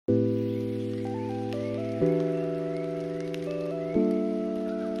Hello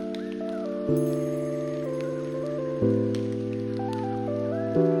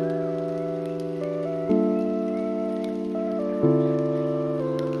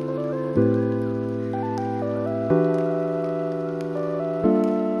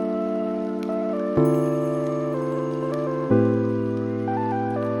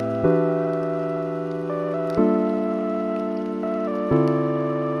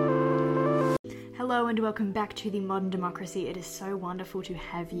and welcome back to the Modern Democracy. It is so wonderful to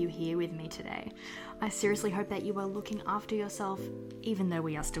have you here with me today. I seriously hope that you are looking after yourself, even though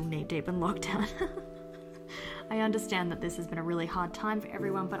we are still knee-deep in lockdown. I understand that this has been a really hard time for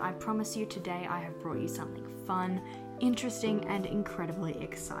everyone, but I promise you today I have brought you something fun, interesting, and incredibly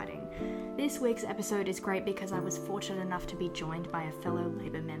exciting. This week's episode is great because I was fortunate enough to be joined by a fellow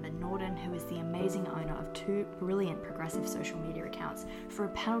Labour member, Norden, who is the amazing owner of two brilliant progressive social media accounts, for a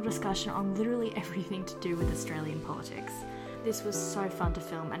panel discussion on literally everything to do with Australian politics. This was so fun to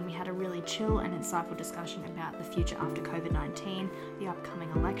film, and we had a really chill and insightful discussion about the future after COVID-19, the upcoming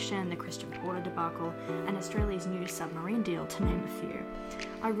election, the Christian Porter debacle, and Australia's new submarine deal, to name a few.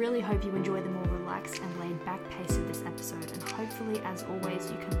 I really hope you enjoy the more relaxed and laid-back pace of this episode, and hopefully, as always,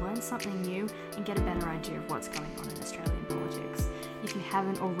 you can learn something new and get a better idea of what's going on in Australian politics. If you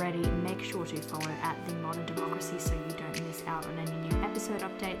haven't already, make sure to follow at The Modern Democracy so you don't miss out on any new episode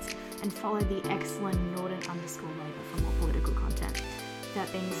updates, and follow the excellent Norden_Labour for more political content.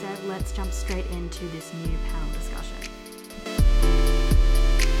 That being said, let's jump straight into this new panel discussion.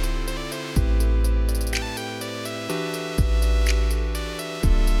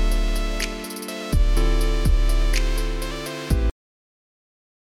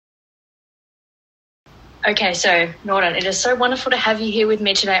 Okay, so Norden, it is so wonderful to have you here with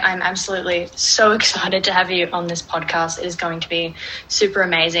me today. I'm absolutely so excited to have you on this podcast. It is going to be super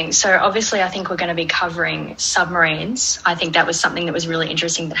amazing. So obviously I think we're going to be covering submarines. I think that was something that was really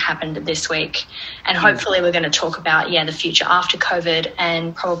interesting that happened this week. And hopefully we're going to talk about, the future after COVID,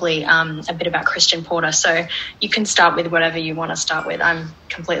 and probably a bit about Christian Porter. So you can start with whatever you want to start with. I'm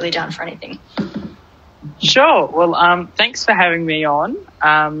completely down for anything. Sure. Well, thanks for having me on.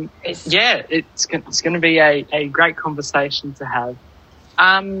 It's going to be a great conversation to have.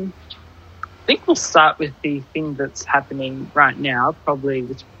 I think we'll start with the thing that's happening right now, probably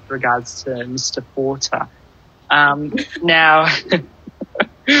with regards to Mr. Porter. Now,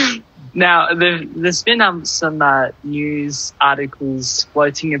 there's been some news articles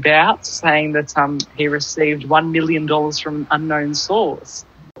floating about saying that he received $1 million from an unknown source.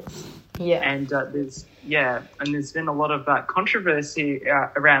 Yeah. And there's been a lot of controversy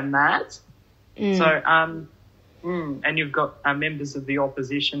around that. So, and you've got members of the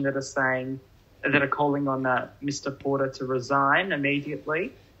opposition that are calling on Mr. Porter to resign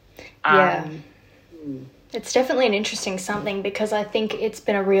immediately. It's definitely an interesting something, because I think it's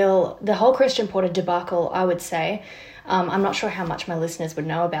been the whole Christian Porter debacle, I would say, I'm not sure how much my listeners would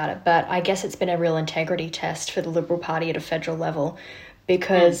know about it, but I guess it's been a real integrity test for the Liberal Party at a federal level.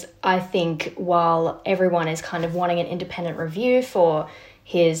 Because I think while everyone is kind of wanting an independent review for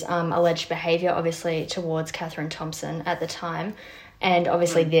his alleged behaviour, obviously, towards Catherine Thompson at the time, and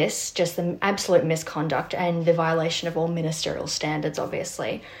obviously just the absolute misconduct and the violation of all ministerial standards,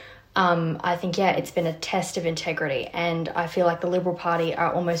 obviously, I think, it's been a test of integrity. And I feel like the Liberal Party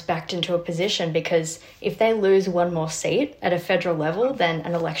are almost backed into a position, because if they lose one more seat at a federal level, then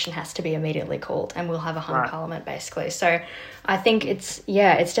an election has to be immediately called and we'll have a hung parliament, basically. So I think it's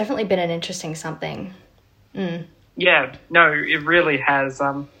definitely been an interesting something. Yeah, no, it really has.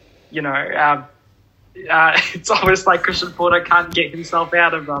 It's almost like Christian Porter can't get himself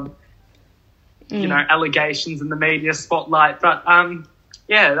out of, allegations in the media spotlight. But,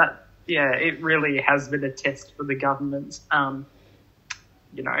 it really has been a test for the government.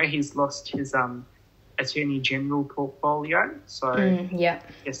 He's lost his Attorney General portfolio, so I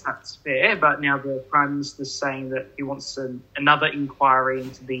guess that's fair. But now the Prime Minister's saying that he wants another inquiry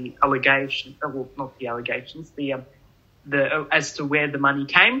into the allegation, not the allegations, the as to where the money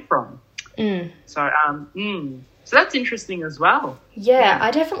came from. So that's interesting as well. Yeah,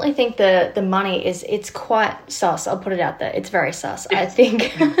 I definitely think the money it's quite sus. I'll put it out there. It's very sus. I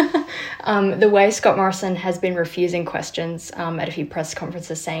think the way Scott Morrison has been refusing questions at a few press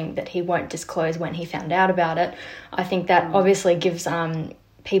conferences, saying that he won't disclose when he found out about it, I think that obviously gives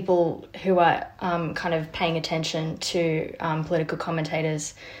people who are kind of paying attention to political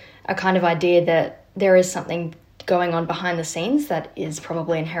commentators a kind of idea that there is something going on behind the scenes that is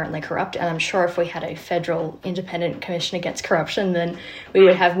probably inherently corrupt. And I'm sure if we had a federal independent commission against corruption, then we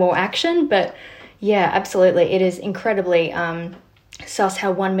would have more action. But yeah, absolutely. It is incredibly suss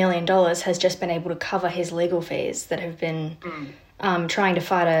how $1 million has just been able to cover his legal fees that have been trying to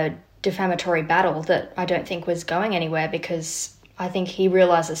fight a defamatory battle that I don't think was going anywhere, because I think he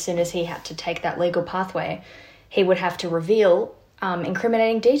realised as soon as he had to take that legal pathway, he would have to reveal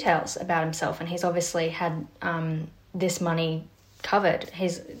incriminating details about himself, and he's obviously had this money covered.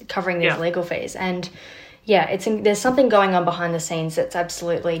 He's covering these legal fees, and there's something going on behind the scenes that's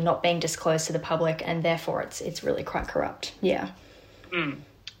absolutely not being disclosed to the public, and therefore it's really quite corrupt.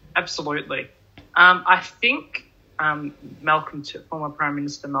 Absolutely. I think former Prime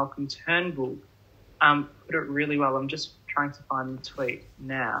Minister Malcolm Turnbull put it really well. I'm just trying to find the tweet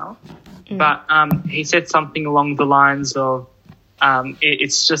now, but he said something along the lines of,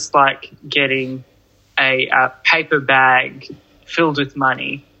 it's just like getting a paper bag filled with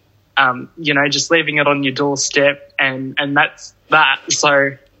money, just leaving it on your doorstep, and that's that.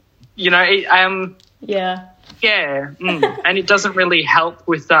 So, and it doesn't really help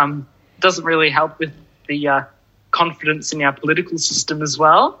with the confidence in our political system as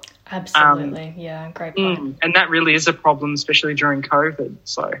well. Absolutely, great point. And that really is a problem, especially during COVID.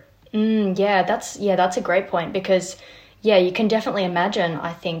 So, that's a great point, because you can definitely imagine.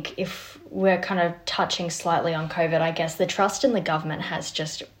 I think if we're kind of touching slightly on COVID, I guess the trust in the government has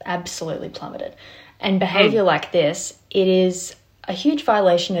just absolutely plummeted, and behaviour like this, it is a huge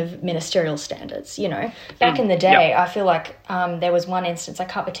violation of ministerial standards. Back in the day, I feel like there was one instance, I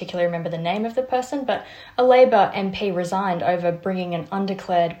can't particularly remember the name of the person, but a Labor MP resigned over bringing an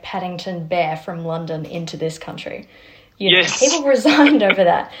undeclared Paddington bear from London into this country. People resigned over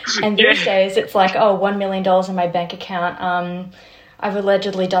that. And these days it's like, $1 million in my bank account. I've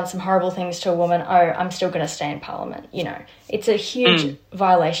allegedly done some horrible things to a woman. I'm still going to stay in Parliament. It's a huge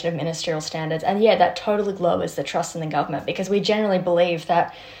violation of ministerial standards. And that totally lowers the trust in the government, because we generally believe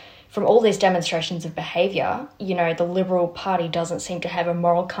that from all these demonstrations of behaviour, the Liberal Party doesn't seem to have a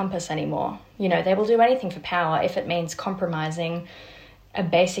moral compass anymore. They will do anything for power if it means compromising a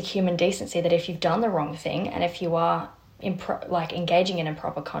basic human decency, that if you've done the wrong thing and if you are engaging in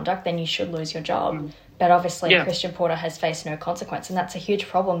improper conduct, then you should lose your job. But obviously Christian Porter has faced no consequence, and that's a huge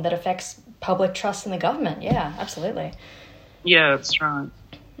problem that affects public trust in the government. Absolutely. That's right.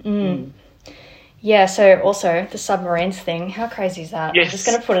 So also the submarines thing, how crazy is that? I'm just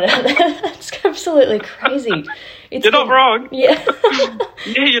going to put it out there. It's absolutely crazy. You're not wrong.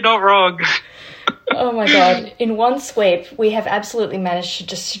 You're not wrong. Oh my God. In one sweep, we have absolutely managed to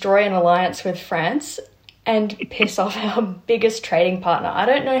destroy an alliance with France and piss off our biggest trading partner. I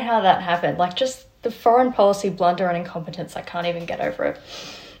don't know how that happened. Just the foreign policy blunder and incompetence, I can't even get over it.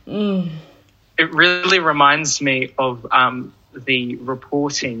 It really reminds me of the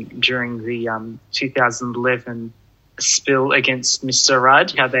reporting during the 2011 spill against Mr.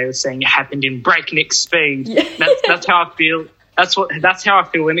 Rudd, how they were saying it happened in breakneck speed. That's how I feel. That's how I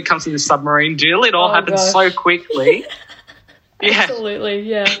feel when it comes to the submarine deal. It all happens so quickly. Absolutely,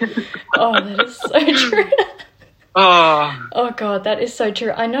 that is so true. Oh God, that is so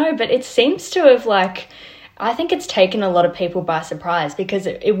true. I know, but it seems to have I think it's taken a lot of people by surprise, because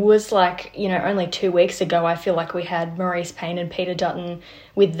it was only 2 weeks ago, I feel like we had Maurice Payne and Peter Dutton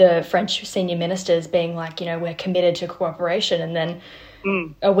with the French senior ministers being we're committed to cooperation, and then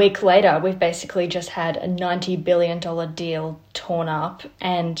a week later, we've basically just had a $90 billion deal torn up,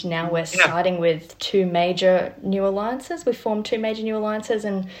 and now we're siding with two major new alliances. We formed two major new alliances,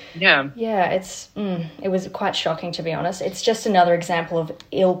 and it was quite shocking, to be honest. It's just another example of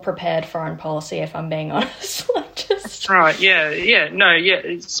ill-prepared foreign policy, if I'm being honest. Right,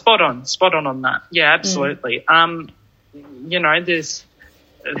 spot on that. Yeah, absolutely. There's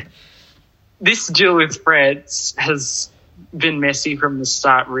this deal with France has been messy from the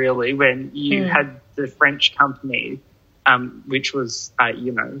start, really, when you had the French company, which was,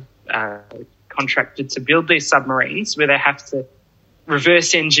 contracted to build these submarines, where they have to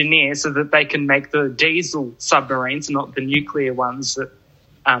reverse engineer so that they can make the diesel submarines, not the nuclear ones that,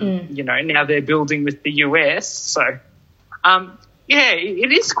 now they're building with the US. So,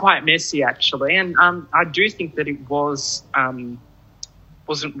 it is quite messy, actually. And I do think that it wasn't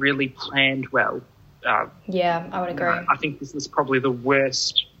really planned well. I would agree. I think this was probably the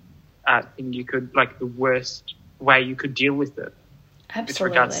worst thing you could, the worst way you could deal with it. Absolutely. With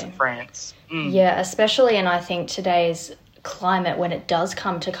regards to France. Yeah, especially in, I think, today's climate, when it does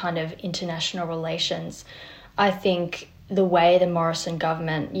come to kind of international relations, I think the way the Morrison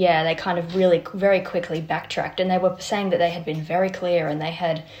government, they kind of really very quickly backtracked, and they were saying that they had been very clear and they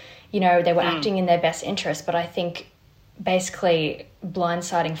had, they were acting in their best interest, but I think basically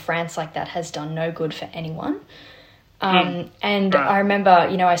blindsiding France like that has done no good for anyone. And I remember,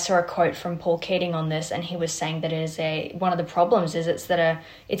 you know, I saw a quote from Paul Keating on this, and he was saying that it is one of the problems is it's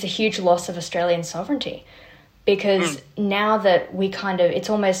a huge loss of Australian sovereignty, because now that we it's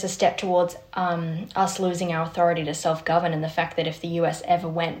almost a step towards us losing our authority to self-govern, and the fact that if the US ever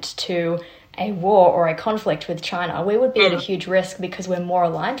went to a war or a conflict with China, we would be at a huge risk because we're more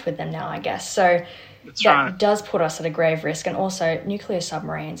aligned with them now, I guess. So that does put us at a grave risk. And also nuclear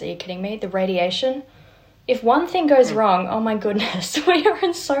submarines, are you kidding me? The radiation. If one thing goes wrong, oh my goodness, we are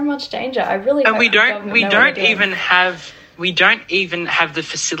in so much danger. I really and we don't even have the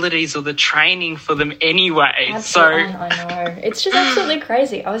facilities or the training for them anyway. Absolutely. So I know. It's just absolutely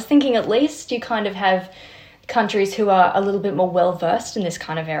crazy. I was thinking at least you kind of have countries who are a little bit more well versed in this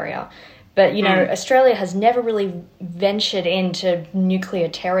kind of area. But, you know, Australia has never really ventured into nuclear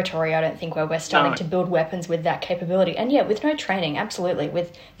territory, I don't think, where we're starting to build weapons with that capability. And yeah, with no training, absolutely,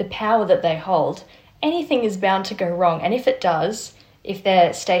 with the power that they hold, anything is bound to go wrong. And if it does, if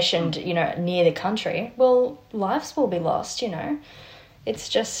they're stationed, you know, near the country, well, lives will be lost, you know. It's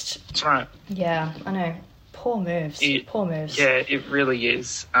just... That's right. Yeah, I know. Poor moves. Poor moves. Yeah, it really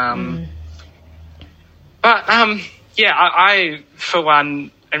is. But, yeah, I for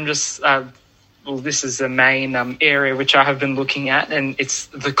one, am just... well, this is the main area which I have been looking at, and it's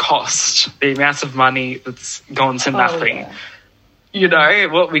the cost, the amount of money that's gone to nothing. Yeah. You know,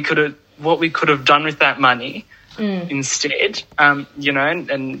 what we could have done with that money instead. You know,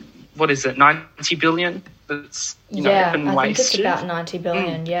 and what is it, 90 billion? That's been wasted. I think it's about 90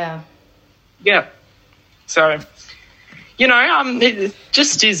 billion. Yeah. Yeah. So, you know, it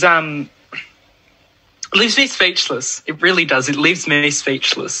just is. Leaves me speechless. It really does. It leaves me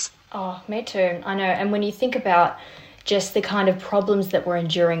speechless. Oh, me too. I know. And when you think about just the kind of problems that we're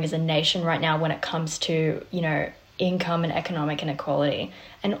enduring as a nation right now when it comes to, you know, income and economic inequality,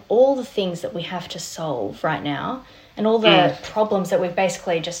 and all the things that we have to solve right now, and all the problems that we've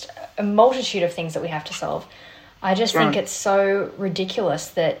basically just a multitude of things that we have to solve, I just think it's so ridiculous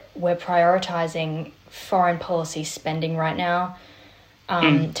that we're prioritizing foreign policy spending right now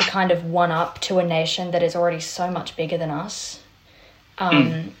to kind of one up to a nation that is already so much bigger than us.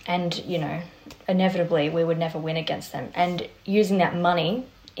 And, you know, inevitably we would never win against them. And using that money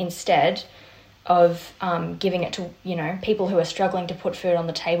instead of giving it to, you know, people who are struggling to put food on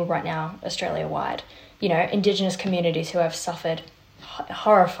the table right now, Australia-wide, you know, Indigenous communities who have suffered in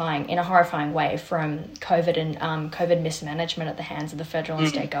a horrifying way from COVID and COVID mismanagement at the hands of the federal and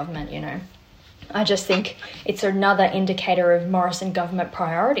state government, you know. I just think it's another indicator of Morrison government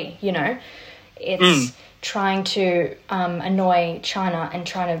priority, you know. It's trying to annoy China and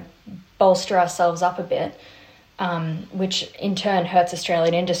trying to bolster ourselves up a bit, which in turn hurts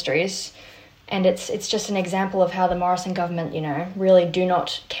Australian industries. And it's just an example of how the Morrison government, you know, really do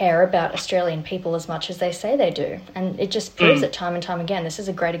not care about Australian people as much as they say they do. And it just proves it time and time again. This is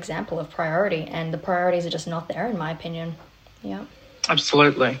a great example of priority, and the priorities are just not there, in my opinion. Yeah.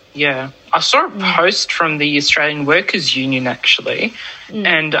 Absolutely, yeah. I saw a post from the Australian Workers' Union, actually,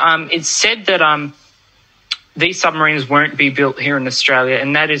 and it said that these submarines won't be built here in Australia,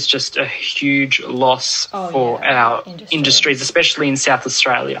 and that is just a huge loss for our industries, especially in South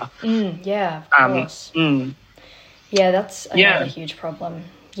Australia. Yeah, of course. Yeah, that's another huge problem.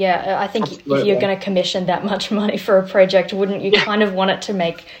 Yeah, I think if you're going to commission that much money for a project, wouldn't you kind of want it to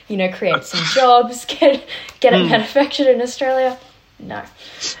make, you know, create some jobs, get it manufactured in Australia? No.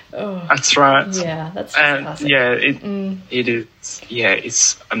 Oh. That's right. Yeah, that's classic. Yeah, it is. Yeah,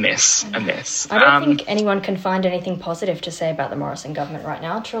 it's a mess. A mess. I don't think anyone can find anything positive to say about the Morrison government right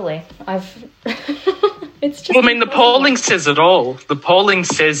now. Truly, it's just. Well, I mean, the polling says it all. The polling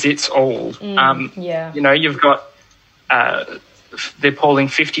says it's all. Yeah. You know, you've got they're polling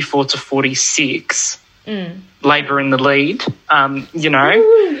 54 to 46. Labor in the lead. You know.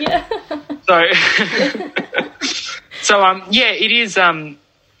 Ooh, yeah. So. So, it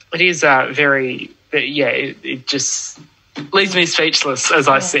is very, it just leaves me speechless, as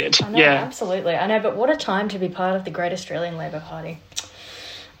I said. I know, absolutely. I know, but what a time to be part of the Great Australian Labor Party.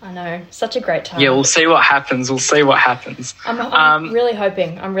 I know, such a great time. Yeah, we'll see what happens. I'm really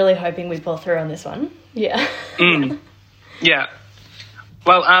hoping we pull through on this one. Yeah. Yeah.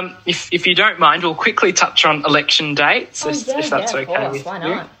 Well, if you don't mind, we'll quickly touch on election dates, if that's okay course. with Why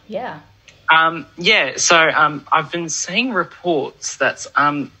you. not? Yeah. So I've been seeing reports that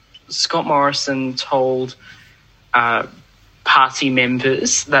Scott Morrison told party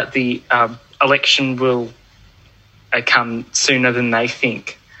members that the election will come sooner than they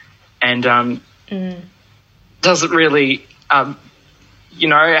think, and doesn't really,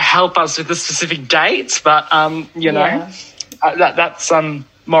 help us with the specific dates. But that's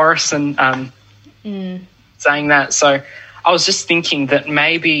Morrison saying that. So I was just thinking that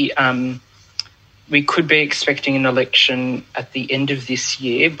maybe we could be expecting an election at the end of this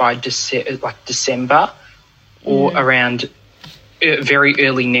year by December or around very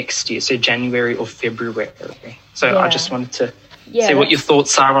early next year, so January or February. So I just wanted to see what your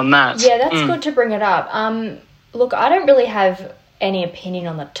thoughts are on that. Yeah, that's good to bring it up. Look, I don't really have any opinion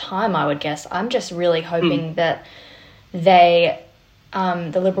on the time, I would guess. I'm just really hoping that they,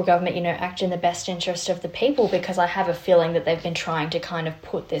 the Liberal government, act in the best interest of the people, because I have a feeling that they've been trying to kind of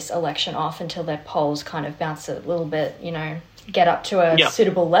put this election off until their polls kind of bounce a little bit, get up to a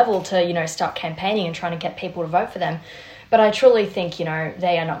suitable level to, start campaigning and trying to get people to vote for them. But I truly think,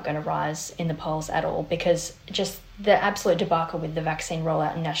 they are not going to rise in the polls at all, because just the absolute debacle with the vaccine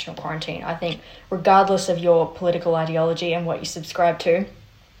rollout and national quarantine, I think regardless of your political ideology and what you subscribe to,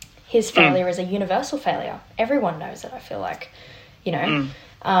 his failure is a universal failure. Everyone knows it, I feel like,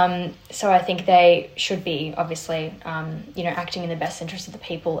 So I think they should be obviously, acting in the best interest of the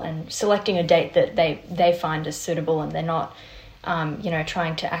people and selecting a date that they find is suitable, and they're not,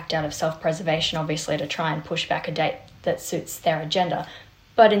 trying to act out of self-preservation, obviously, to try and push back a date that suits their agenda.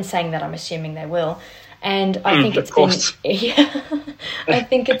 But in saying that, I'm assuming they will. And I think I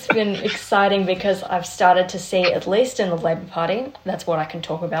think it's been exciting, because I've started to see, at least in the Labor Party, that's what I can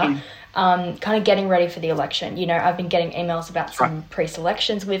talk about, kind of getting ready for the election. I've been getting emails about some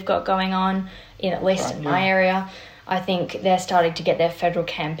pre-selections we've got going on, at least in my area. I think they're starting to get their federal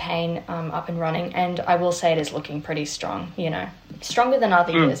campaign up and running, and I will say it is looking pretty strong, Stronger than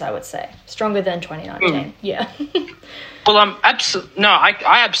other years, I would say. Stronger than 2019, yeah. Well,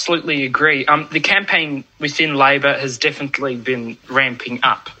 I absolutely agree. The campaign within Labor has definitely been ramping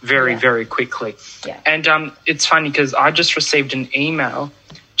up very, very quickly. Yeah. And it's funny because I just received an email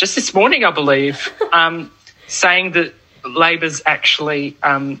just this morning, I believe, saying that Labor's actually,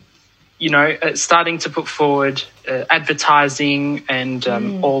 starting to put forward advertising and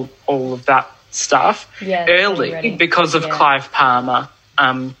all of that stuff early because of Clive Palmer.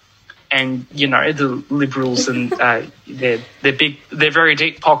 And the Liberals and their very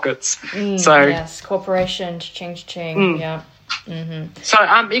deep pockets. Yes, corporation, ching, yeah. Mm-hmm. So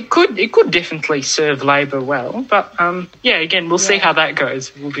it could definitely serve Labor well, but again, we'll see how that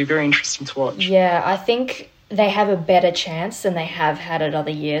goes. It will be very interesting to watch. Yeah, I think they have a better chance than they have had at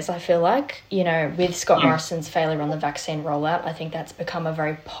other years. I feel like, with Scott Morrison's failure on the vaccine rollout, I think that's become a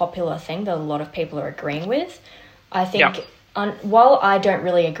very popular thing that a lot of people are agreeing with. I think. Yep. While I don't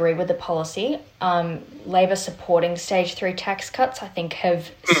really agree with the policy, Labor supporting stage 3 tax cuts, I think, have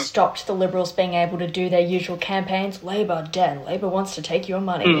stopped the Liberals being able to do their usual campaigns. Labor dead. Labor wants to take your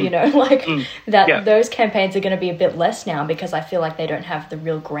money. Those campaigns are going to be a bit less now, because I feel like they don't have the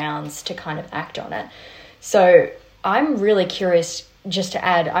real grounds to kind of act on it. So I'm really curious, just to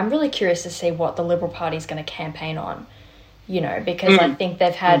add, I'm really curious to see what the Liberal Party is going to campaign on. Because I think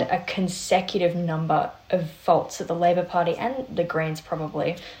they've had a consecutive number of faults that the Labor Party and the Greens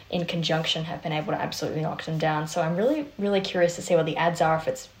probably in conjunction have been able to absolutely knock them down. So I'm really, really curious to see what the ads are, if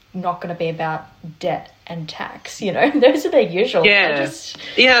it's not going to be about debt and tax. Those are their usual. Yeah,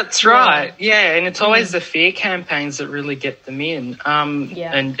 that's right. Yeah, and it's always the fear campaigns that really get them in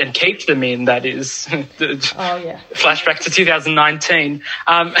and keep them in, that is. Flashback to 2019.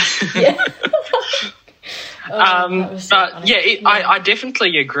 I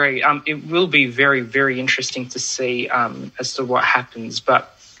definitely agree. It will be very, very interesting to see as to what happens.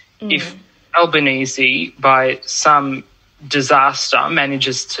 But if Albanese, by some disaster,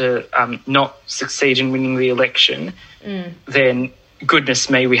 manages to not succeed in winning the election, then goodness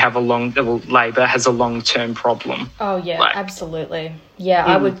me, Labor has a long-term problem. Oh, yeah, absolutely. Yeah,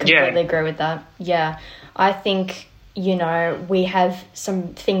 I would completely agree with that. Yeah, I think... we have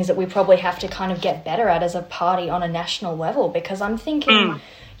some things that we probably have to kind of get better at as a party on a national level, because I'm thinking,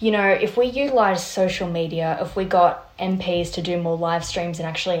 if we utilise social media, if we got MPs to do more live streams and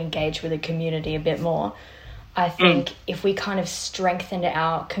actually engage with the community a bit more, I think if we kind of strengthened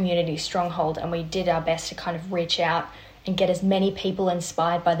our community stronghold and we did our best to kind of reach out and get as many people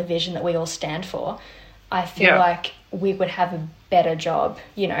inspired by the vision that we all stand for, I feel like we would have a better job,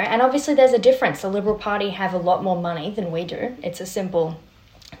 and obviously there's a difference. The Liberal Party have a lot more money than we do. It's a simple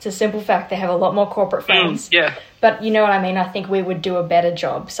fact. They have a lot more corporate friends. But you know what I mean? I think we would do a better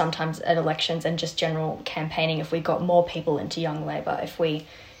job sometimes at elections and just general campaigning if we got more people into Young Labor, if we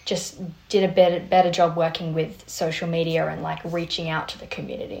just did a better job working with social media and reaching out to the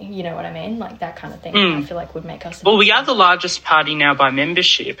community. You know what I mean? That kind of thing. I feel like would make us. Well, we are the largest party now by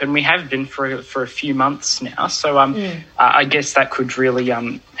membership, and we have been for a few months now. So I guess that could really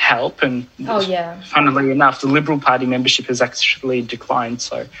help. And funnily enough, the Liberal Party membership has actually declined.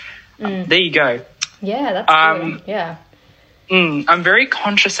 So there you go. Yeah, that's good. Yeah. I'm very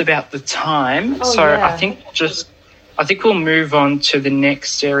conscious about the time, I think we'll move on to the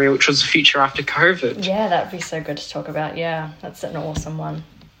next area, which was the future after COVID. Yeah, that'd be so good to talk about. Yeah, that's an awesome one.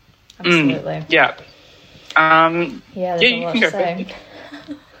 Absolutely. Yeah. Yeah, there's a lot to say.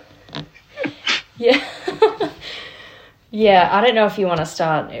 Yeah. Yeah, I don't know if you want to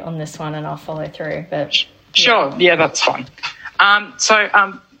start on this one and I'll follow through, but... Sure, yeah, that's fine.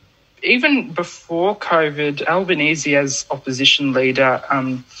 Even before COVID, Albanese, as opposition leader,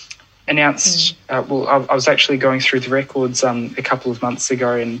 announced... I was actually going through the records a couple of months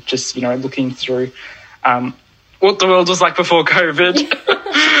ago and just, looking through what the world was like before COVID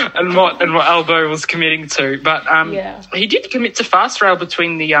and what Albo was committing to. But he did commit to fast rail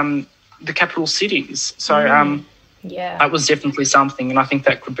between the capital cities. So that was definitely something, and I think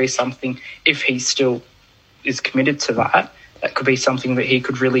that could be something, if he still is committed to that, that could be something that he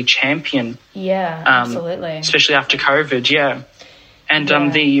could really champion. Yeah, absolutely. Especially after COVID, yeah. And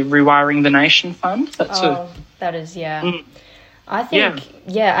the Rewiring the Nation Fund. That is, I think,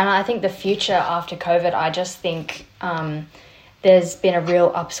 and I think the future after COVID, I just think there's been a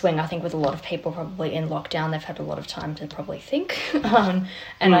real upswing, I think, with a lot of people probably in lockdown. They've had a lot of time to probably think.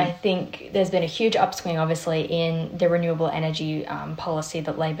 I think there's been a huge upswing, obviously, in the renewable energy policy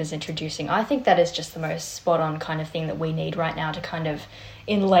that Labor's introducing. I think that is just the most spot-on kind of thing that we need right now to kind of,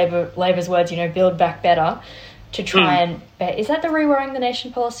 in Labor's words, build back better, to try and... Is that the Rewiring the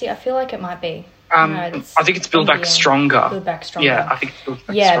Nation policy? I feel like it might be. I think it's Build Back Stronger. Build Back Stronger. Yeah, I think it's Build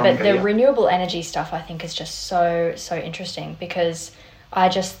Back Stronger. But the renewable energy stuff, I think, is just so interesting, because I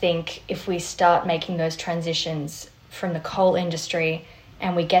just think if we start making those transitions from the coal industry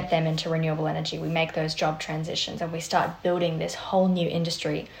and we get them into renewable energy, we make those job transitions and we start building this whole new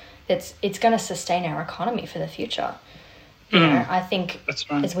industry, it's going to sustain our economy for the future. I think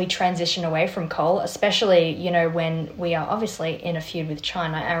as we transition away from coal, especially, when we are obviously in a feud with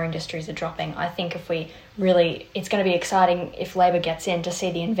China, our industries are dropping. I think if we really, it's going to be exciting if Labor gets in to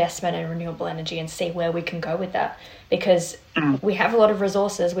see the investment in renewable energy and see where we can go with that, because we have a lot of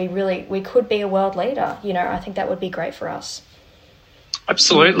resources. We could be a world leader. I think that would be great for us.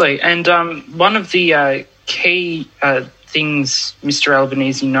 Absolutely. And one of the key things Mr.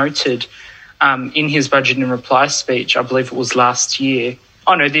 Albanese noted in his budget and reply speech, I believe it was this year,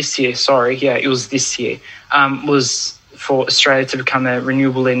 sorry. Yeah, it was this year, was for Australia to become a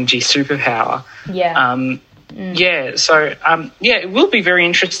renewable energy superpower. Yeah. So, it will be very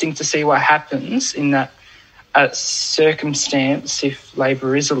interesting to see what happens in that circumstance if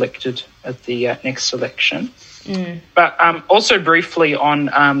Labor is elected at the next election. But also briefly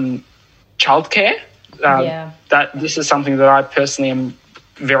on childcare, that this is something that I personally am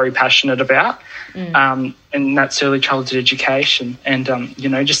very passionate about, and that's early childhood education, and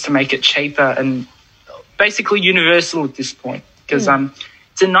just to make it cheaper and basically universal at this point, because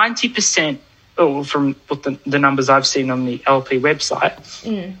it's a 90%, from what the numbers I've seen on the LP website,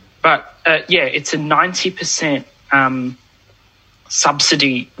 but it's a 90%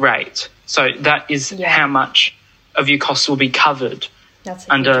 subsidy rate, so that is how much of your costs will be covered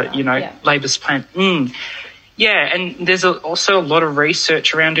under Labor's plan. Yeah, and there's also a lot of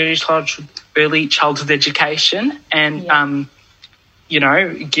research around early childhood education and,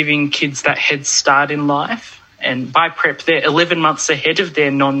 giving kids that head start in life. And by prep, they're 11 months ahead of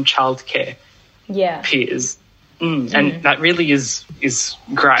their non-childcare peers. And that really is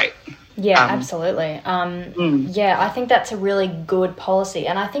great. Yeah, absolutely. I think that's a really good policy.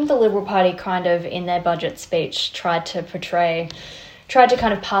 And I think the Liberal Party kind of, in their budget speech, tried to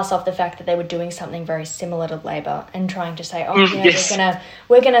kind of pass off the fact that they were doing something very similar to Labor and trying to say,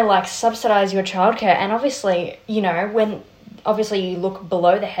 we're gonna like subsidise your childcare. And obviously, when you look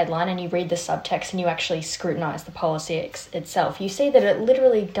below the headline and you read the subtext and you actually scrutinise the policy itself, you see that it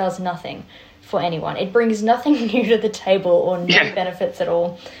literally does nothing for anyone. It brings nothing new to the table or no benefits at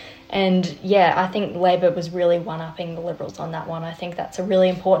all. And I think Labor was really one-upping the Liberals on that one. I think that's a really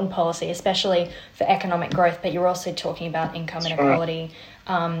important policy, especially for economic growth. But you're also talking about income inequality,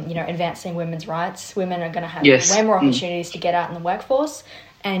 advancing women's rights. Women are going to have way more opportunities to get out in the workforce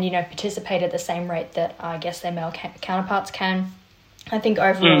and, participate at the same rate that I guess their male counterparts can. I think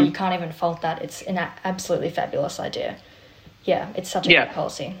overall you can't even fault that. It's an absolutely fabulous idea. Yeah, it's such a good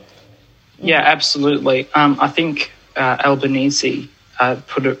policy. Yeah, absolutely. I think Albanese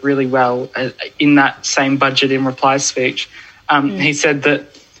put it really well in that same budget in reply speech. He said that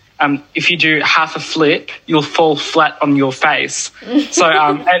if you do half a flip, you'll fall flat on your face. So,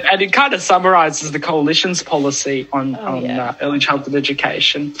 and it kind of summarises the coalition's policy on early childhood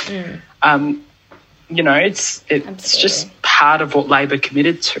education. It's just part of what Labor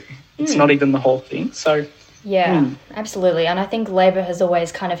committed to. It's not even the whole thing. So yeah, absolutely. And I think Labor has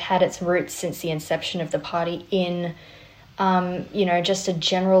always kind of had its roots since the inception of the party in, just a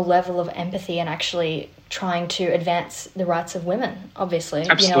general level of empathy and actually trying to advance the rights of women, obviously.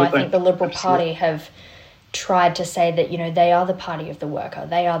 Absolutely. I think the Liberal Party have tried to say that, they are the party of the worker,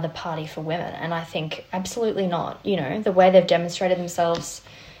 they are the party for women. And I think absolutely not. The way they've demonstrated themselves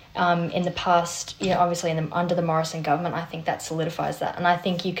in the past, obviously under the Morrison government, I think that solidifies that. And I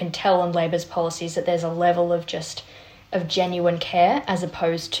think you can tell in Labor's policies that there's a level of genuine care as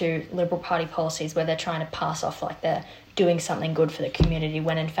opposed to Liberal Party policies where they're trying to pass off like they're doing something good for the community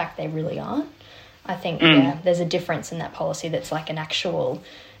when in fact they really aren't. I think, there's a difference in that policy that's like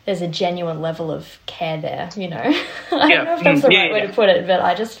there's a genuine level of care there, I don't know if that's the right way to put it, but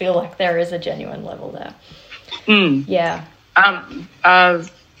I just feel like there is a genuine level there. Yeah. But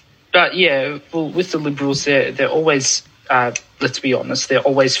yeah, well, with the Liberals, they're always, let's be honest, they're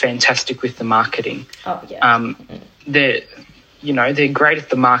always fantastic with the marketing. Oh, yeah. They're great at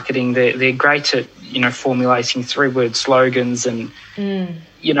the marketing. They're great at, formulating 3-word slogans and,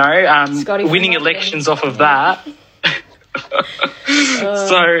 winning elections off of that.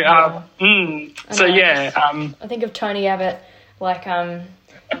 I think of Tony Abbott like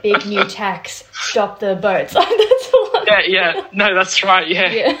big new tax, stop the boats. That's all. No, that's right.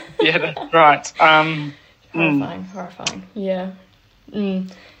 Yeah, that's right. Horrifying. Yeah.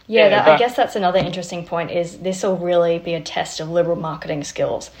 I guess that's another interesting point. Is this will really be a test of Liberal marketing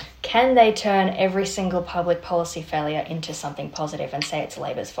skills? Can they turn every single public policy failure into something positive and say it's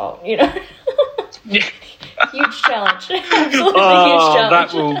Labor's fault? Huge challenge. Absolutely huge challenge.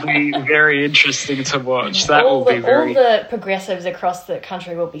 That will be very interesting to watch. All the progressives across the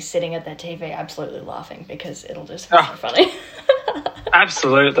country will be sitting at their TV absolutely laughing because it'll just be so funny.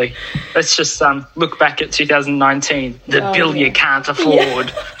 Absolutely. Let's just look back at 2019. The bill you can't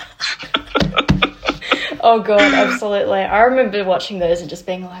afford. Oh, God, absolutely. I remember watching those and just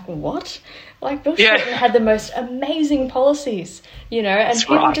being like, what? Like, Bill Shorten had the most amazing policies, and that's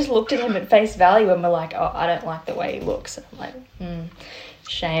people just looked at him at face value and were like, oh, I don't like the way he looks. And I'm like,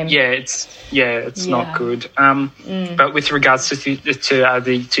 shame. It's not good. But with regards to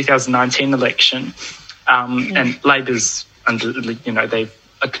the 2019 election, and Labor's, they've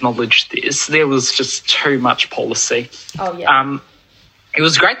acknowledged this, there was just too much policy. Oh, yeah. It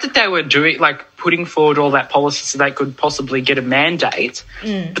was great that they were putting forward all that policy so they could possibly get a mandate,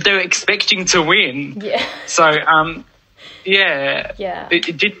 but they were expecting to win. Yeah. So,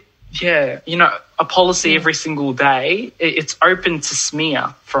 it did. Yeah, a policy every single day. It's open to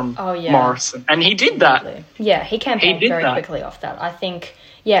smear from Morrison, and he did that. Yeah, he campaigned very quickly off that. I think.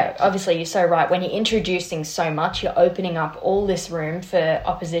 Yeah, obviously you're so right. When you're introducing so much, you're opening up all this room for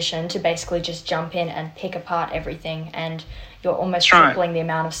opposition to basically just jump in and pick apart everything, and you're almost tripling the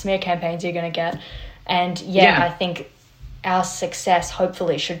amount of smear campaigns you're going to get. And, I think our success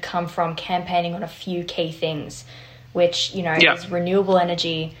hopefully should come from campaigning on a few key things, which, is renewable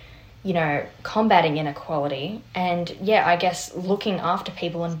energy, combating inequality, and, I guess looking after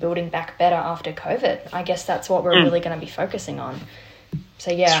people and building back better after COVID. I guess that's what we're really going to be focusing on.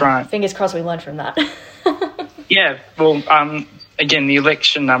 So, fingers crossed we learned from that. Again, the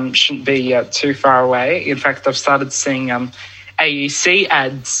election shouldn't be too far away. In fact, I've started seeing AUC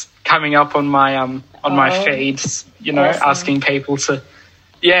ads coming up on my feeds, awesome. Asking people to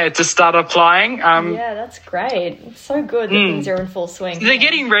start applying. That's great. It's so good that things are in full swing. They're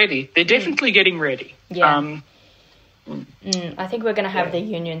getting ready. They're definitely getting ready. Yeah. I think we're going to have the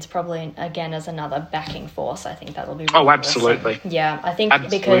unions probably again as another backing force. I think that'll be really absolutely. Awesome. Yeah, I think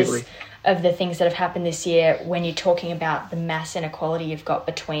because of the things that have happened this year, when you're talking about the mass inequality you've got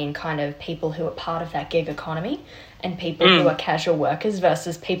between kind of people who are part of that gig economy and people who are casual workers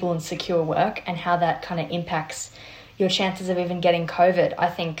versus people in secure work, and how that kind of impacts your chances of even getting COVID, I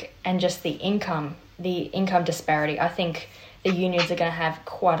think, and just the income disparity, I think the unions are going to have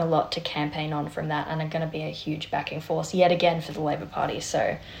quite a lot to campaign on from that, and are going to be a huge backing force yet again for the Labor Party.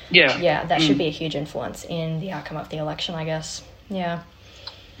 So, that should be a huge influence in the outcome of the election, I guess. Yeah.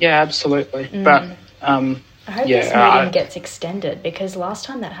 Yeah, absolutely. But I hope this meeting gets extended, because last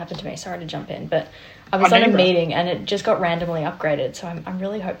time that happened to me, sorry to jump in, but I was on a meeting and it just got randomly upgraded. So I'm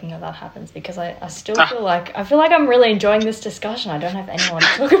really hoping that happens, because I still feel like I'm really enjoying this discussion. I don't have anyone to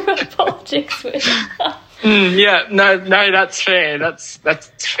talk about politics with. No, that's fair. That's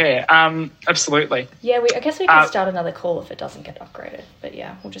fair. Absolutely. Yeah, I guess we can start another call if it doesn't get upgraded. But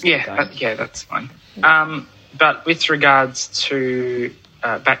we'll just keep going. That's fine. But with regards to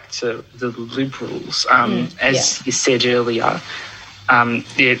back to the Liberals, as you said earlier, I'm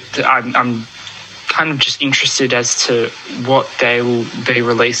kind of just interested as to what they will be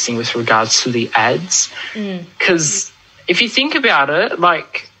releasing with regards to the ads. Because if you think about it,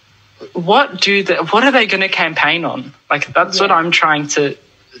 like, what are they going to campaign on? Like, that's what I'm trying to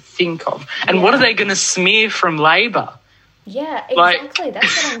think of. And what are they going to smear from Labor? Yeah, exactly.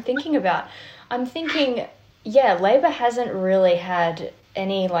 That's what I'm thinking about. I'm thinking, Labor hasn't really had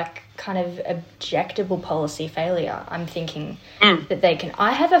any, like, kind of objectable policy failure. I'm thinking that they can...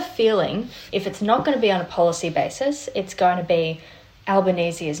 I have a feeling if it's not going to be on a policy basis, it's going to be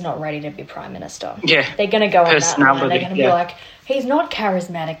Albanese is not ready to be Prime Minister. Yeah. They're going to go on that line. They're going to be like, he's not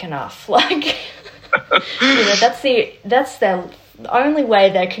charismatic enough. Like, that's the only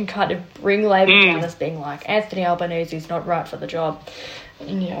way they can kind of bring Labor down, as being like, Anthony Albanese is not right for the job.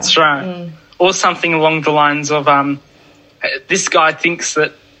 Yeah. That's right. Or something along the lines of, this guy thinks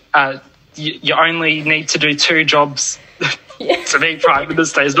that you only need to do 2 jobs to be Prime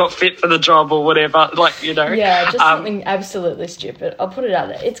Minister. He's not fit for the job or whatever. Like, Yeah, just something absolutely stupid. I'll put it out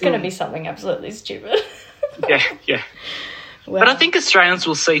there. It's going to be something absolutely stupid. Yeah. Well, but I think Australians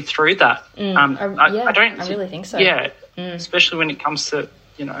will see through that. I really think so. Yeah, especially when it comes to,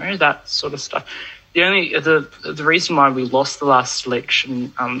 that sort of stuff. The reason why we lost the last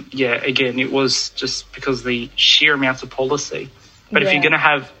election, again, it was just because of the sheer amount of policy. But if you're going to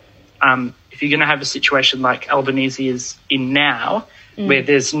have a situation like Albanese is in now, where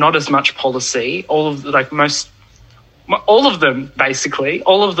there's not as much policy, all of them,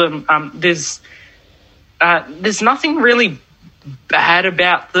 there's nothing really bad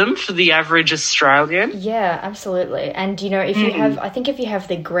about them for the average Australian. Yeah, absolutely. And if you have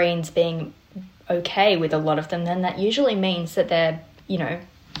the Greens being okay with a lot of them, then that usually means that they're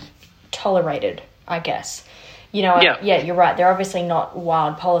tolerated, I guess. You're right, they're obviously not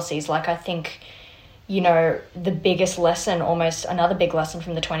wild policies. Like, I think the biggest lesson, almost another big lesson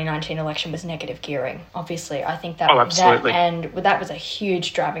from the 2019 election, was negative gearing. Obviously, I think that that was a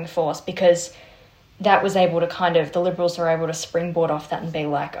huge driving force, because that was able to the Liberals were able to springboard off that and be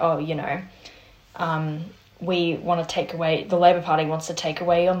like, we want to take away, the Labor Party wants to take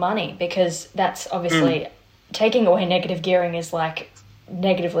away your money, because that's obviously taking away negative gearing is like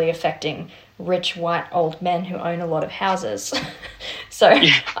negatively affecting rich white old men who own a lot of houses. So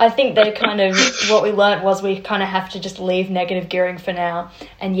I think they what we learnt was we kind of have to just leave negative gearing for now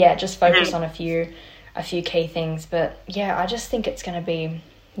and just focus on a few key things. But I just think it's going to be,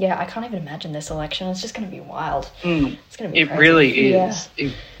 I can't even imagine this election. It's just going to be wild. It's going to be crazy. Really is.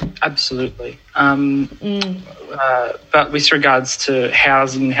 Absolutely. But with regards to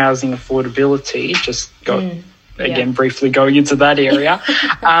housing affordability, just briefly going into that area,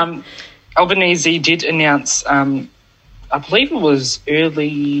 Albanese did announce, I believe it was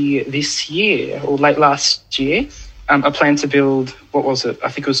early this year or late last year, a plan to build, what was it? I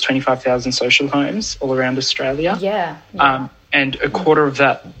think it was 25,000 social homes all around Australia. And a quarter of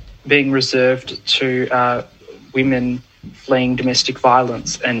that being reserved to women fleeing domestic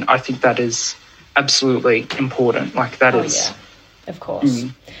violence. And I think that is absolutely important. Like, that is... Yeah, of course.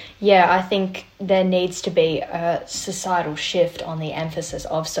 I think there needs to be a societal shift on the emphasis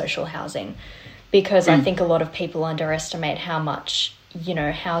of social housing, because I think a lot of people underestimate how much,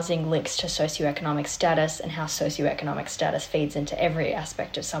 housing links to socioeconomic status, and how socioeconomic status feeds into every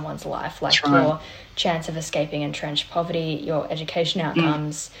aspect of someone's life, like your chance of escaping entrenched poverty, your education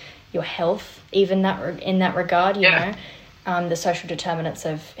outcomes, your health, even in that regard, you know, the social determinants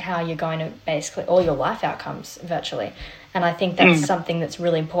of how you're going to basically all your life outcomes virtually. And I think that's something that's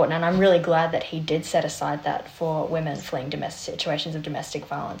really important. And I'm really glad that he did set aside that for women fleeing situations of domestic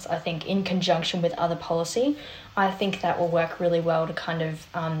violence. I think in conjunction with other policy, I think that will work really well to kind of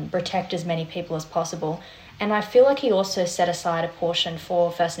protect as many people as possible. And I feel like he also set aside a portion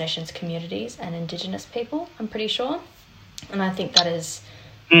for First Nations communities and Indigenous people, I'm pretty sure. And I think that is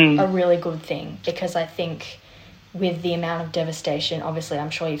a really good thing, because I think with the amount of devastation, obviously I'm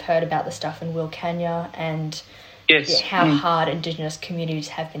sure you've heard about the stuff in Wilcannia and how hard Indigenous communities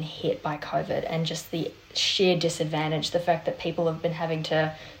have been hit by COVID, and just the sheer disadvantage, the fact that people have been having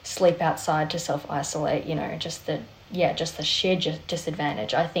to sleep outside to self-isolate, just the sheer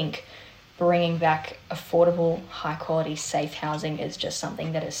disadvantage. I think bringing back affordable, high-quality, safe housing is just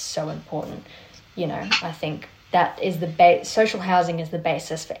something that is so important. I think that is social housing is the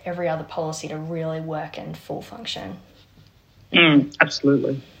basis for every other policy to really work in full function.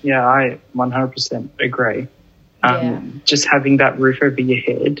 Absolutely. Yeah, I 100% agree. Just having that roof over your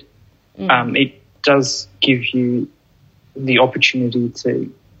head, it does give you the opportunity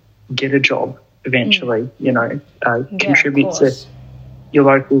to get a job eventually, contribute to your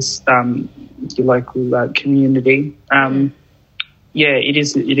local community. yeah, it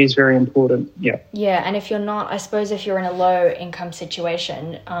is very important. Yeah. Yeah, and if you're not, I suppose if you're in a low income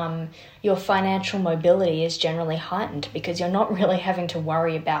situation, your financial mobility is generally heightened because you're not really having to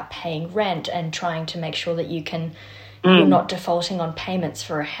worry about paying rent and trying to make sure that you're not defaulting on payments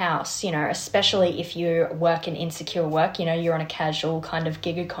for a house, especially if you work in insecure work, you're on a casual kind of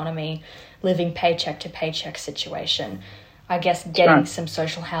gig economy, living paycheck to paycheck situation. I guess getting some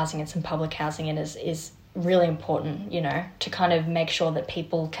social housing and some public housing in is really important, to kind of make sure that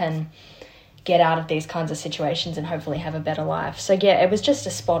people can get out of these kinds of situations and hopefully have a better life. So yeah, it was just a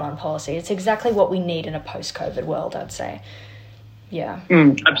spot on policy. It's exactly what we need in a post-COVID world, I'd say. Yeah.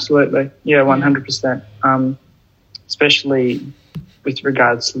 Absolutely. Yeah, 100%. Especially with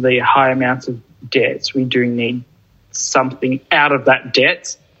regards to the high amounts of debts, we do need something out of that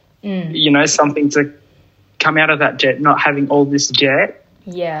debt, something to come out of that debt, not having all this debt,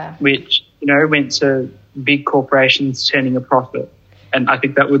 which, went to big corporations turning a profit. And I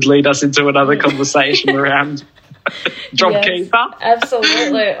think that would lead us into another conversation around JobKeeper. Yes,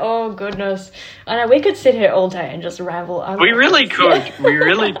 absolutely. Oh, goodness. I know we could sit here all day and just ramble. We really could. We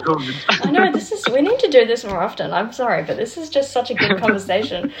really could. I know, we need to do this more often. I'm sorry, but this is just such a good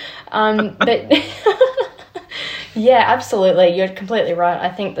conversation. But yeah, absolutely. You're completely right. I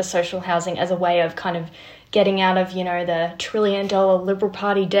think the social housing as a way of kind of getting out of, the $1 trillion Liberal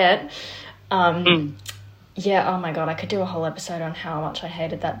Party debt. Yeah, oh my God, I could do a whole episode on how much I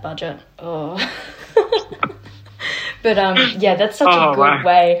hated that budget. Oh. But yeah, that's such a good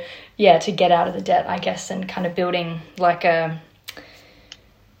way, to get out of the debt, I guess, and kind of building like I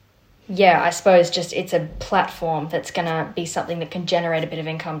suppose just it's a platform that's going to be something that can generate a bit of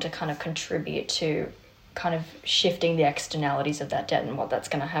income to kind of contribute to kind of shifting the externalities of that debt and what that's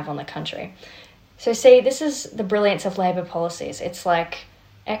going to have on the country. So see, this is the brilliance of Labor policies. It's like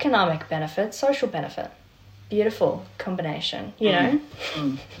economic benefit, social benefit. Beautiful combination, Yeah.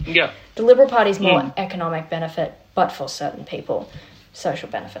 The Liberal Party's more economic benefit, but for certain people. Social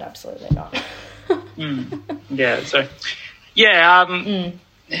benefit, absolutely not. Yeah, so,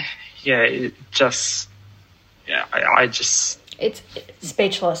 it just, I just... It's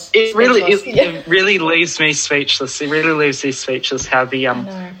speechless. It really leaves me speechless. It really leaves me speechless how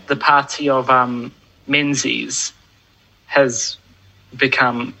the party of Menzies has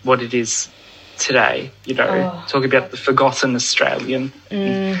become what it is today, talk about the forgotten Australian.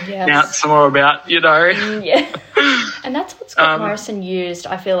 Yes. Now it's more about, Yeah. And that's what Scott Morrison used,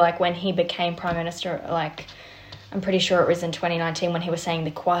 I feel like, when he became Prime Minister, like, I'm pretty sure it was in 2019 when he was saying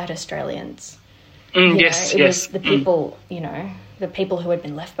the quiet Australians. Yes. It was the people, the people who had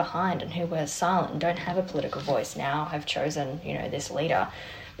been left behind and who were silent and don't have a political voice now have chosen, this leader.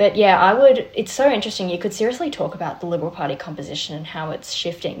 But yeah, it's so interesting. You could seriously talk about the Liberal Party composition and how it's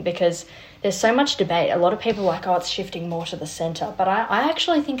shifting because there's so much debate. A lot of people are like, it's shifting more to the centre. But I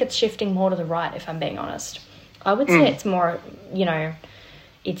actually think it's shifting more to the right, if I'm being honest. I would say it's more,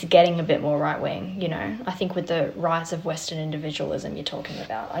 it's getting a bit more right-wing, I think with the rise of Western individualism you're talking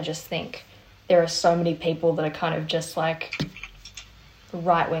about, I just think there are so many people that are kind of just like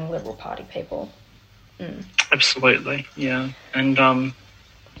right-wing Liberal Party people. Absolutely, yeah. And,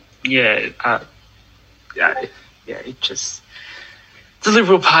 it just... The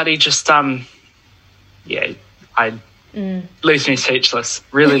Liberal Party just, leaves me speechless.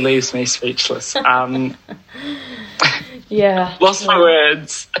 Really leaves me speechless. Yeah. Lost for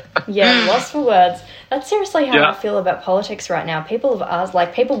words. Yeah, lost for words. That's seriously how I feel about politics right now. People have asked,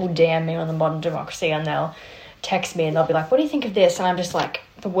 like, people will DM me on the Modern Democracy and they'll text me and they'll be like, what do you think of this? And I'm just like,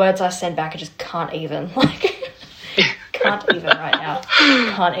 the words I send back, I just can't even. Like, can't even right now.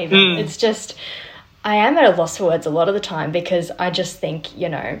 Can't even. It's just... I am at a loss for words a lot of the time because I just think,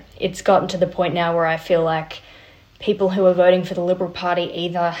 it's gotten to the point now where I feel like people who are voting for the Liberal Party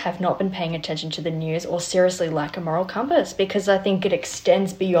either have not been paying attention to the news or seriously lack a moral compass because I think it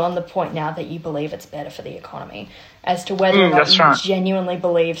extends beyond the point now that you believe it's better for the economy as to whether or not you genuinely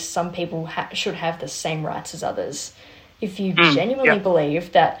believe some people should have the same rights as others. If you genuinely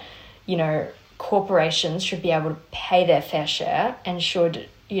believe that, corporations should be able to pay their fair share and should,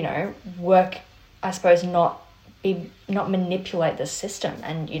 work... I suppose not manipulate the system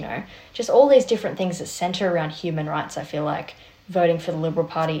and, just all these different things that centre around human rights. I feel like voting for the Liberal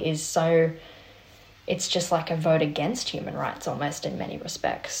Party is it's just like a vote against human rights almost in many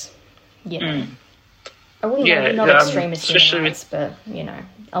respects, I wouldn't not extremist human rights, but,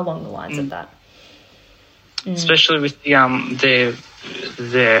 along the lines of that. Especially with their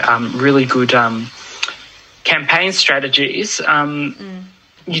really good campaign strategies,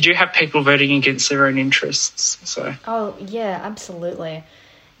 you do have people voting against their own interests. So. Oh, yeah, absolutely.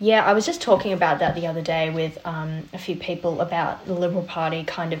 Yeah, I was just talking about that the other day with a few people about the Liberal Party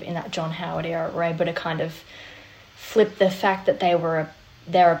kind of in that John Howard era were able to kind of flip the fact that they're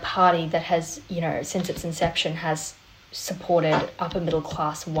a party that has, you know, since its inception has supported upper middle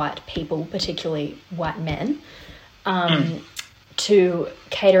class white people, particularly white men, to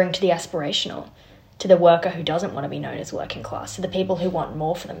catering to the aspirational, to the worker who doesn't want to be known as working class, to the people who want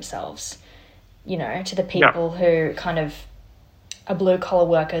more for themselves, you know, to the people who kind of are blue-collar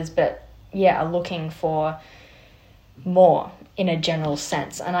workers but, are looking for more in a general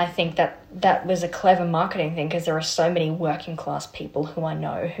sense. And I think that was a clever marketing thing, because there are so many working-class people who I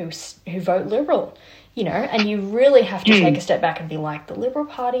know who vote Liberal, you know, and you really have to take a step back and be like, the Liberal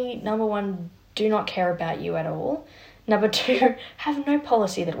Party, number one, do not care about you at all. Number two, have no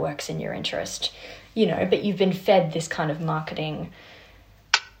policy that works in your interest, you know, but you've been fed this kind of marketing,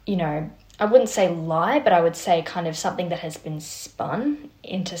 you know, I wouldn't say lie, but I would say kind of something that has been spun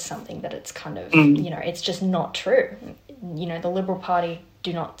into something that it's kind of, you know, it's just not true. You know, the Liberal Party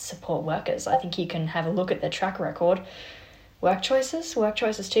do not support workers. I think you can have a look at their track record. Work choices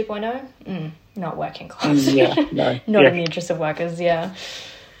 2.0, not working class. Not in the interest of workers, yeah,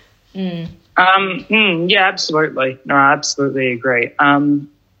 absolutely. No, I absolutely agree.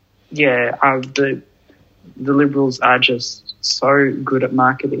 The Liberals are just so good at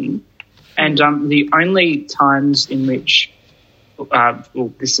marketing. And the only times in which,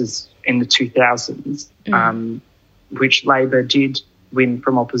 this is in the 2000s, which Labor did win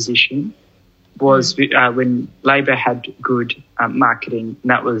from opposition was when Labor had good marketing,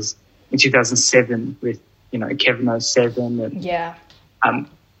 and that was in 2007 with, you know, Kevin 07 and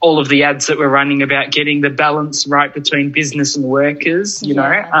all of the ads that were running about getting the balance right between business and workers, you know.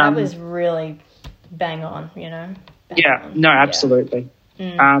 That was really bang on, you know. Absolutely.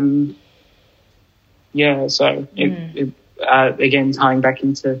 So again, tying back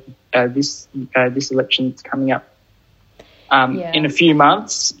into this election that's coming up in a few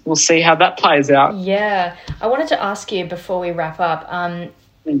months, we'll see how that plays out. Yeah. I wanted to ask you before we wrap up,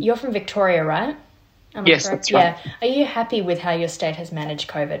 you're from Victoria, right? Yes, that's right. Yeah. Are you happy with how your state has managed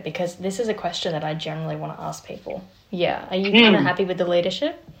COVID? Because this is a question that I generally want to ask people. Yeah. Are you kind of happy with the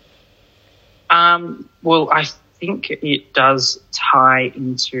leadership? Well, I think it does tie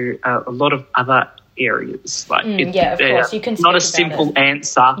into a lot of other areas. Like of course. You can not a simple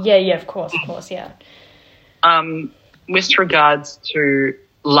answer. Yeah, of course, yeah. With regards to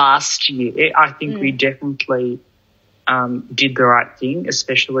last year, I think we definitely did the right thing,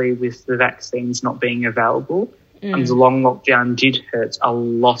 especially with the vaccines not being available. And the long lockdown did hurt a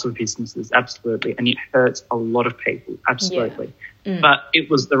lot of businesses, absolutely, and it hurts a lot of people, absolutely. But it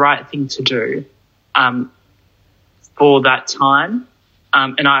was the right thing to do for that time.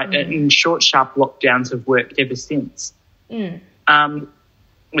 And short, sharp lockdowns have worked ever since.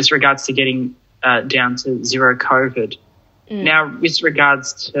 With regards to getting down to zero COVID. Now, with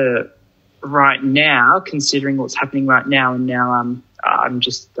regards to right now, considering what's happening right now, and now I'm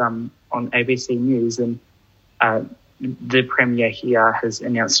just on ABC News, and the Premier here has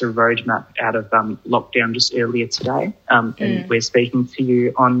announced a roadmap out of lockdown just earlier today, and we're speaking to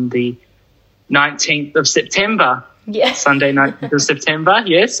you on the 19th of September. Yeah. Sunday, 19th of September,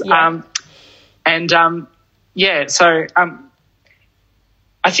 yes. Yeah. So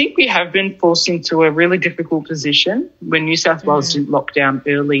I think we have been forced into a really difficult position when New South Wales didn't lock down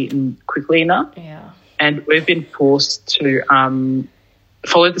early and quickly enough. Yeah. And we've been forced to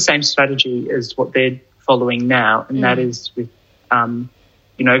follow the same strategy as what they're following now, and that is with,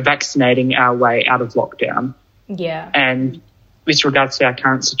 vaccinating our way out of lockdown. Yeah. And with regards to our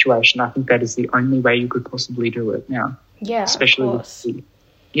current situation, I think that is the only way you could possibly do it now. Yeah, especially of course. With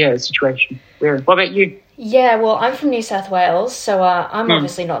the situation. What about you? Yeah, well, I'm from New South Wales, so I'm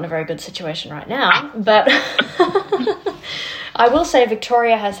obviously not in a very good situation right now, but I will say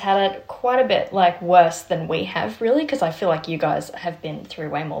Victoria has had it quite a bit, worse than we have, really, because I feel like you guys have been through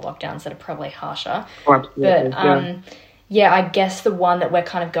way more lockdowns that are probably harsher. Oh, absolutely, but, I guess the one that we're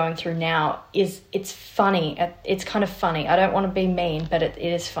kind of going through now it's funny. It's kind of funny. I don't want to be mean, but it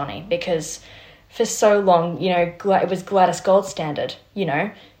is funny, because for so long, it was Gladys Gold Standard,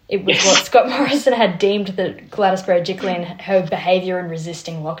 It was what Scott Morrison had deemed that Gladys Berejiklian and her behaviour in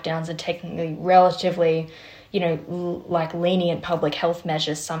resisting lockdowns and taking the relatively, lenient public health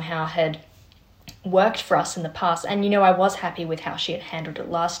measures somehow had worked for us in the past. And, I was happy with how she had handled it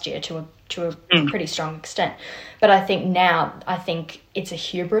last year to a pretty strong extent. But I think it's a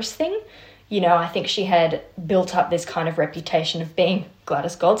hubris thing. I think she had built up this kind of reputation of being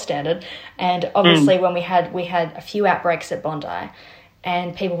Gladys Gold Standard. And obviously when we had a few outbreaks at Bondi,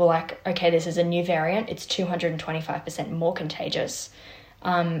 and people were like, okay, this is a new variant. It's 225% more contagious.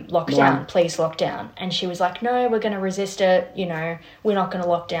 lockdown, please lock down. And she was like, no, we're going to resist it, you know, we're not going to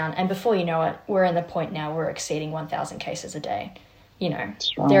lock down. And before you know it, we're in the point now we're exceeding 1,000 cases a day. You know,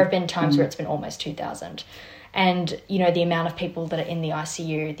 there have been times where it's been almost 2,000. And, you know, the amount of people that are in the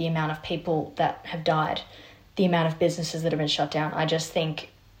ICU, the amount of people that have died, the amount of businesses that have been shut down, I just think,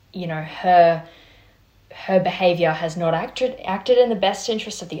 you know, her behaviour has not acted in the best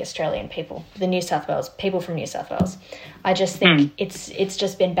interest of the Australian people, people from New South Wales. I just think it's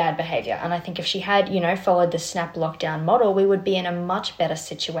just been bad behaviour. And I think if she had, you know, followed the snap lockdown model, we would be in a much better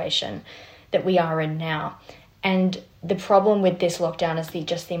situation that we are in now. And the problem with this lockdown is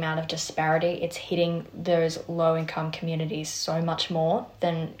the amount of disparity. It's hitting those low-income communities so much more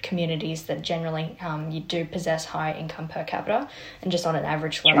than communities that generally you do possess high income per capita and just on an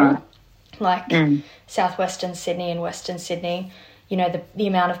average level. Like southwestern Sydney and western Sydney, you know, the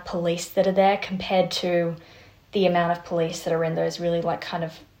amount of police that are there compared to the amount of police that are in those really like kind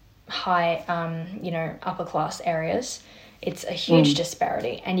of high, you know, upper class areas. It's a huge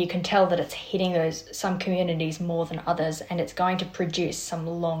disparity, and you can tell that it's hitting some communities more than others, and it's going to produce some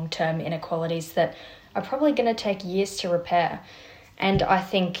long-term inequalities that are probably going to take years to repair. And I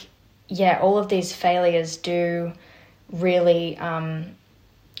think, yeah, all of these failures do really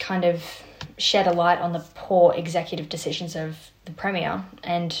kind of shed a light on the poor executive decisions of the Premier.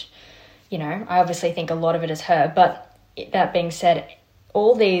 And, you know, I obviously think a lot of it is her, but that being said,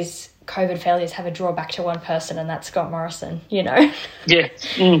 all these COVID failures have a drawback to one person, and that's Scott Morrison, you know? Yeah.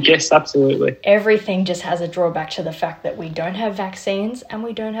 Yes, absolutely. Everything just has a drawback to the fact that we don't have vaccines and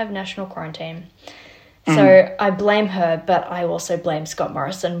we don't have national quarantine. So I blame her, but I also blame Scott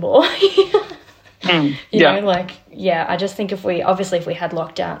Morrison more. You know, like, yeah, I just think if we had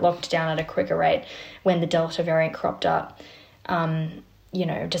locked down at a quicker rate when the Delta variant cropped up, you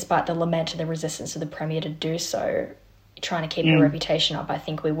know, despite the lament and the resistance of the Premier to do so, trying to keep her reputation up, I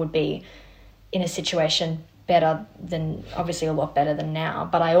think we would be in a situation obviously a lot better than now.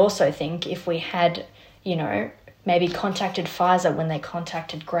 But I also think if we had, you know, maybe contacted Pfizer when they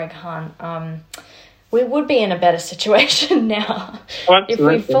contacted Greg Hunt, we would be in a better situation now. If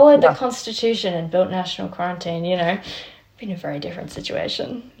we followed the Constitution and built national quarantine, you know, be in a very different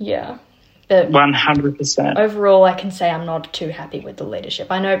situation. Yeah. But 100%. Overall, I can say I'm not too happy with the leadership.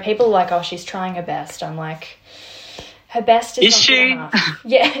 I know people are like, oh, she's trying her best. I'm like, her best is not good enough.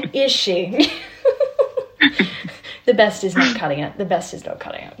 Yeah, is she? The best is not cutting it. The best is not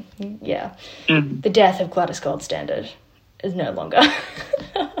cutting it. Yeah. The death of Gladys Goldstandard is no longer.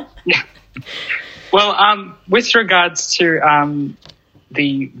 Yeah. Well, with regards to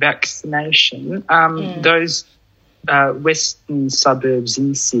the vaccination, those western suburbs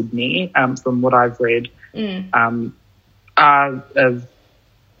in Sydney, from what I've read, are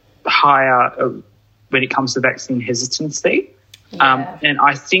higher when it comes to vaccine hesitancy. Yeah. And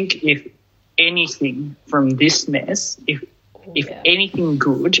I think if anything from this mess, if anything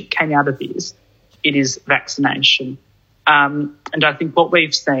good came out of this, it is vaccination. And I think what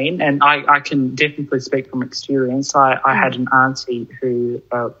we've seen, and I can definitely speak from experience, I had an auntie who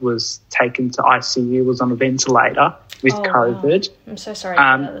was taken to ICU, was on a ventilator with COVID. Wow. I'm so sorry to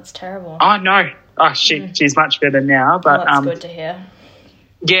hear that. That's terrible. Oh, no. Oh, she's much better now. But that's good to hear.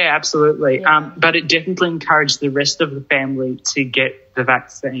 Yeah, absolutely. Yeah. But it definitely encouraged the rest of the family to get the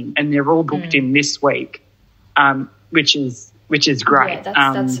vaccine, and they're all booked in this week, which is great.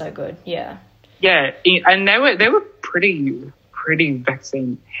 Yeah, that's so good. Yeah. Yeah, and they were pretty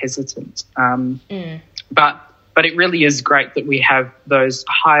vaccine hesitant. But it really is great that we have those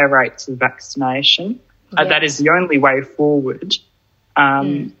higher rates of vaccination. Yeah. That is the only way forward.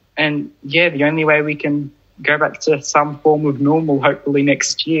 And the only way we can go back to some form of normal, hopefully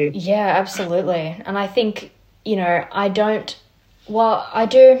next year. Yeah, absolutely. And I think, you know, I do.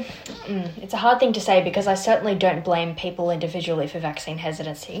 It's a hard thing to say because I certainly don't blame people individually for vaccine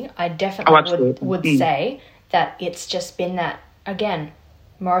hesitancy. I definitely would say that it's just been that, again,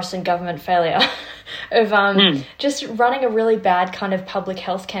 Morrison government failure of just running a really bad kind of public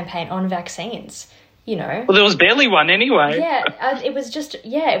health campaign on vaccines, you know. Well, there was barely one anyway. Yeah, it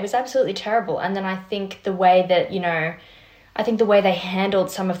was absolutely terrible. And then I think the way that, you know, the way they handled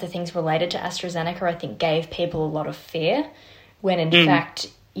some of the things related to AstraZeneca, I think gave people a lot of fear when in fact,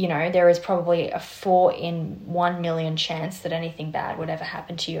 you know, there is probably a 4 in 1 million chance that anything bad would ever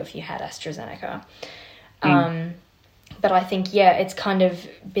happen to you if you had AstraZeneca. But I think, it's kind of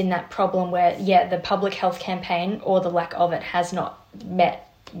been that problem where, the public health campaign or the lack of it has not met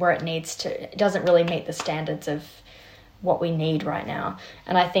where it needs to. It doesn't really meet the standards of what we need right now.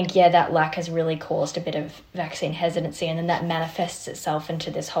 And I think, that lack has really caused a bit of vaccine hesitancy, and then that manifests itself into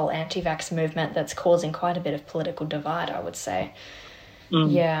this whole anti-vax movement that's causing quite a bit of political divide, I would say.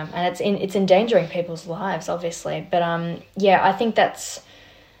 Yeah, and it's endangering people's lives, obviously. But yeah, I think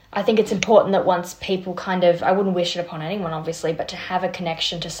it's important that once people kind of, I wouldn't wish it upon anyone, obviously, but to have a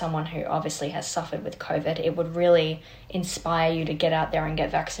connection to someone who obviously has suffered with COVID, it would really inspire you to get out there and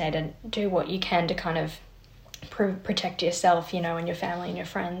get vaccinated, do what you can to kind of protect yourself, you know, and your family and your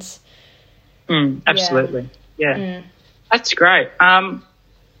friends. Absolutely. Yeah. That's great.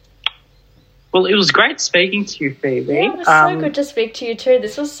 Well, it was great speaking to you, Phoebe. Yeah, it was so good to speak to you too.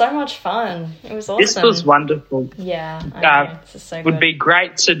 This was so much fun. It was awesome. This was wonderful. Yeah, I know. This is so good. Would be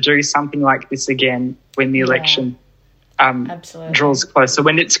great to do something like this again when the election draws closer,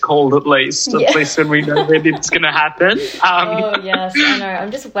 when it's called at least when we know when it's going to happen. Oh, yes, I know. I'm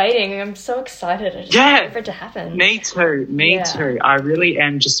just waiting. I'm so excited. I just wait for it to happen. Me too. I really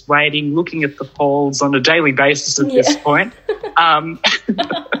am just waiting, looking at the polls on a daily basis at this point.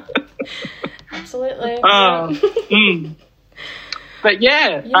 Absolutely. But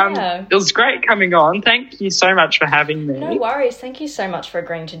it was great coming on. Thank you so much for having me. No worries. Thank you so much for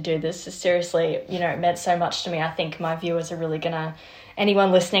agreeing to do this. Seriously, you know, it meant so much to me. I think my viewers are really gonna,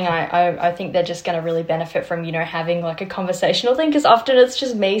 anyone listening, I think they're just gonna really benefit from, you know, having like a conversational thing, because often it's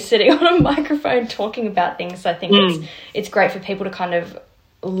just me sitting on a microphone talking about things. I think it's great for people to kind of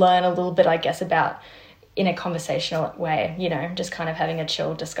learn a little bit, I guess, about, in a conversational way, you know, just kind of having a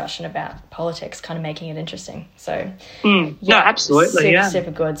chill discussion about politics, kind of making it interesting. So, no, absolutely,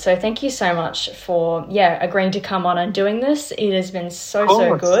 super good. So thank you so much for, agreeing to come on and doing this. It has been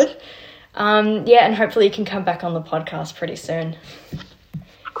so good. And hopefully you can come back on the podcast pretty soon.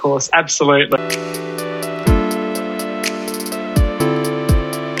 Of course, absolutely.